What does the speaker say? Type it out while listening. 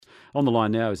On the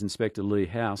line now is Inspector Lee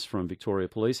House from Victoria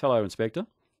Police. Hello, Inspector.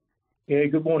 Yeah,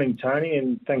 good morning, Tony,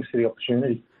 and thanks for the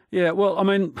opportunity. Yeah, well, I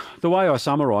mean, the way I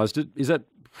summarised it, is that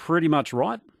pretty much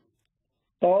right?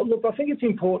 Oh, look, I think it's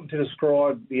important to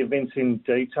describe the events in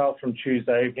detail from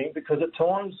Tuesday evening because at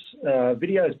times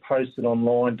videos posted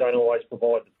online don't always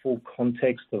provide the full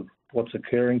context of what's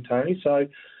occurring, Tony. So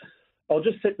I'll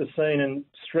just set the scene and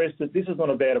stress that this is not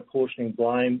about apportioning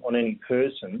blame on any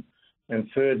person, and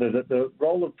further that the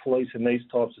role of police in these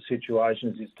types of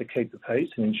situations is to keep the peace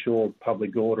and ensure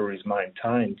public order is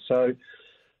maintained. So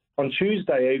on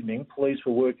Tuesday evening, police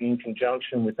were working in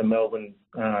conjunction with the Melbourne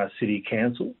City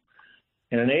Council,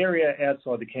 and an area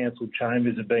outside the council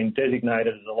chambers had been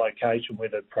designated as a location where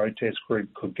the protest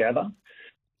group could gather.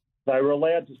 They were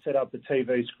allowed to set up the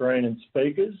TV screen and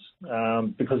speakers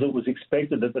because it was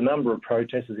expected that the number of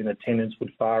protesters in attendance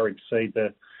would far exceed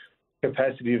the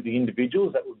capacity of the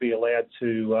individuals that would be allowed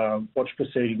to watch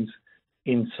proceedings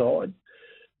inside.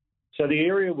 So the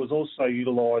area was also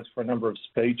utilised for a number of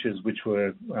speeches which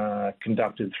were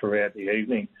conducted throughout the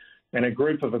evening, and a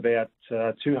group of about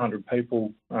 200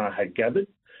 people had gathered.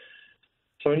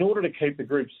 So in order to keep the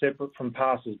group separate from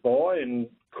passers-by and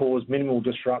cause minimal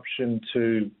disruption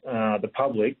to the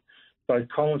public, both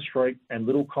Collins Street and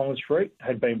Little Collins Street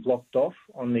had been blocked off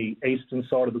on the eastern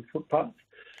side of the footpath,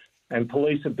 and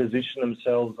police had positioned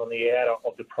themselves on the outer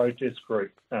of the protest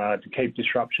group to keep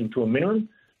disruption to a minimum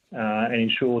and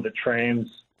ensure that trams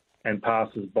and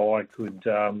passers-by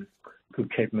could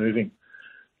keep moving.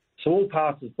 So all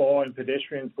passers-by and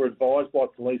pedestrians were advised by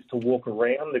police to walk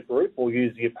around the group or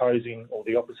use the opposing or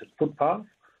the opposite footpath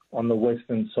on the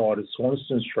western side of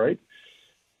Swanston Street.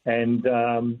 And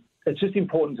it's just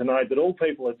important to note that all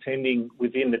people attending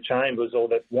within the chambers or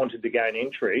that wanted to gain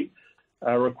entry,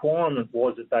 a requirement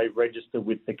was that they register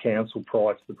with the council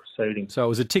prior to the proceedings. So it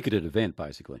was a ticketed event,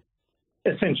 basically.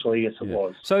 Essentially, yes, it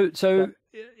was. So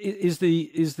is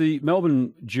the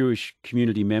Melbourne Jewish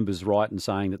community members right in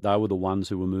saying that they were the ones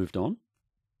who were moved on?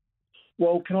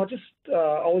 Well, can I just,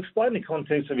 I'll explain the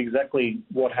context of exactly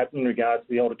what happened in regards to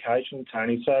the altercation,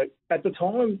 Tony. So at the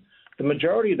time, the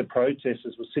majority of the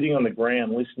protesters were sitting on the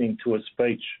ground listening to a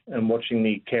speech and watching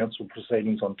the council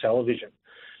proceedings on television.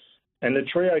 And the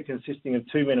trio consisting of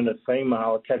two men and a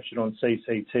female are captured on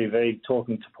CCTV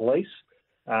talking to police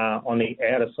on the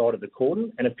outer side of the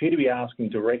cordon and appear to be asking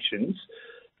directions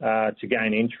to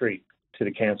gain entry to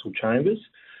the council chambers.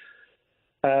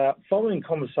 Following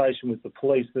conversation with the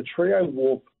police, the trio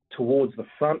walk towards the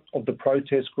front of the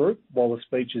protest group while the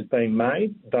speech is being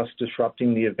made, thus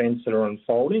disrupting the events that are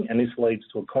unfolding, and this leads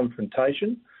to a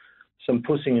confrontation, some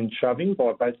pushing and shoving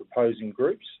by both opposing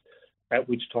groups, at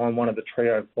which time one of the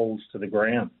trio falls to the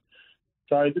ground.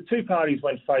 So the two parties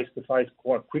went face to face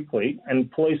quite quickly, and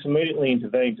police immediately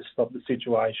intervened to stop the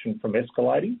situation from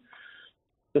escalating.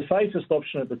 The safest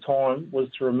option at the time was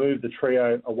to remove the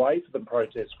trio away from the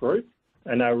protest group,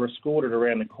 and they were escorted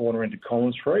around the corner into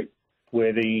Collins Street,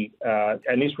 where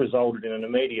and this resulted in an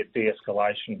immediate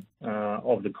de-escalation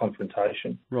of the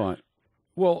confrontation. Right.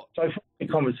 Well, so from the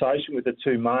conversation with the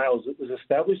two males, it was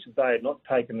established that they had not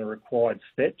taken the required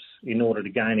steps in order to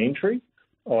gain entry,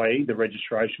 i.e. the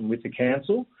registration with the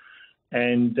council,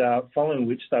 and following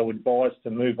which they were advised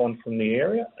to move on from the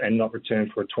area and not return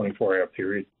for a 24-hour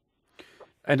period.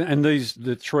 And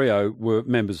the trio were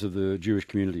members of the Jewish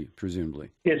community,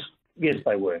 presumably? Yes,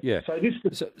 they were. Yeah.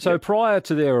 So prior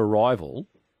to their arrival,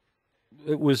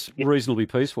 it was reasonably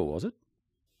peaceful, was it?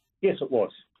 Yes, it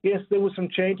was. Yes, there was some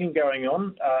chanting going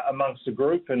on amongst the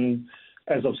group, and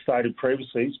as I've stated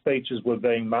previously, speeches were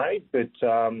being made, but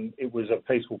it was a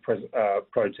peaceful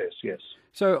protest, yes.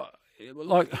 So,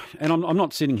 and I'm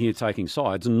not sitting here taking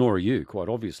sides, and nor are you, quite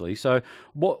obviously. So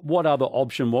what other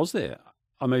option was there?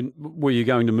 I mean, were you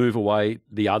going to move away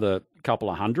the other couple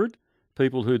of hundred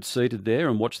people who'd seated there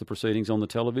and watched the proceedings on the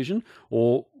television,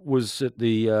 or was it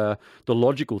the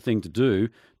logical thing to do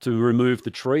to remove the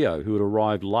trio who had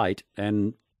arrived late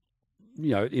and,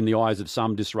 you know, in the eyes of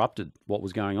some, disrupted what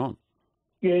was going on?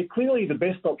 Yeah, clearly the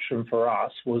best option for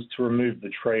us was to remove the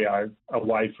trio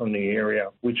away from the area,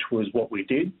 which was what we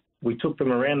did. We took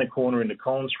them around the corner into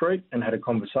Collins Street and had a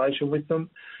conversation with them.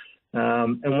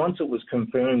 And once it was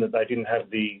confirmed that they didn't have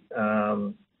the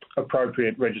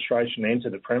appropriate registration to enter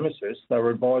the premises, they were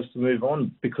advised to move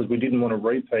on because we didn't want a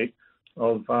repeat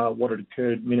of what had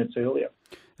occurred minutes earlier.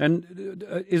 And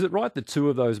is it right that two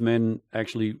of those men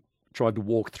actually tried to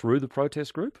walk through the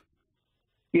protest group?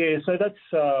 Yeah, so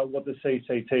that's what the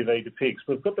CCTV depicts.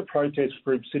 We've got the protest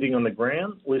group sitting on the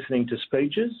ground listening to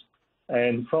speeches,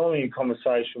 and following a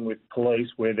conversation with police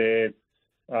where they're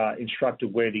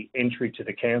instructed where the entry to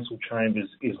the council chambers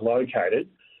is located,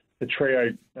 the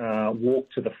trio walk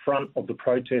to the front of the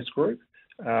protest group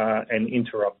and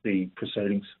interrupt the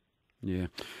proceedings. Yeah.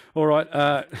 All right.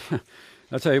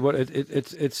 I'll tell you what,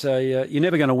 it's you're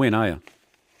never going to win, are you?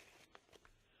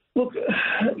 Look,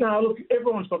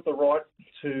 everyone's got the right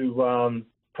to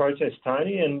protest,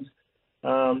 Tony, and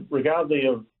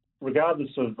regardless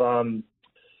of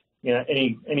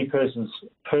any person's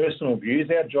personal views,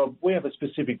 our job, we have a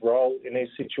specific role in these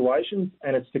situations,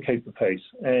 and it's to keep the peace.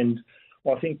 And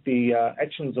I think the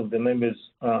actions of the members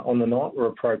on the night were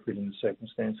appropriate in the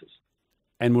circumstances.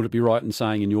 And would it be right in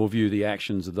saying, in your view, the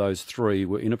actions of those three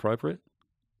were inappropriate?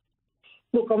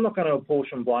 Look, I'm not going to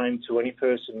apportion blame to any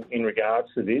person in regards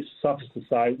to this. Suffice to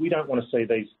say, we don't want to see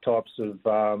these types of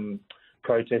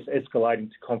protests escalating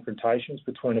to confrontations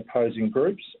between opposing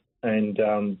groups. And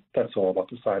that's all I'd like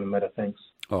to say on the matter. Thanks.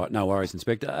 All right, no worries,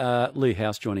 Inspector. Lee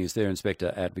House joining us there,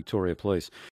 Inspector at Victoria Police.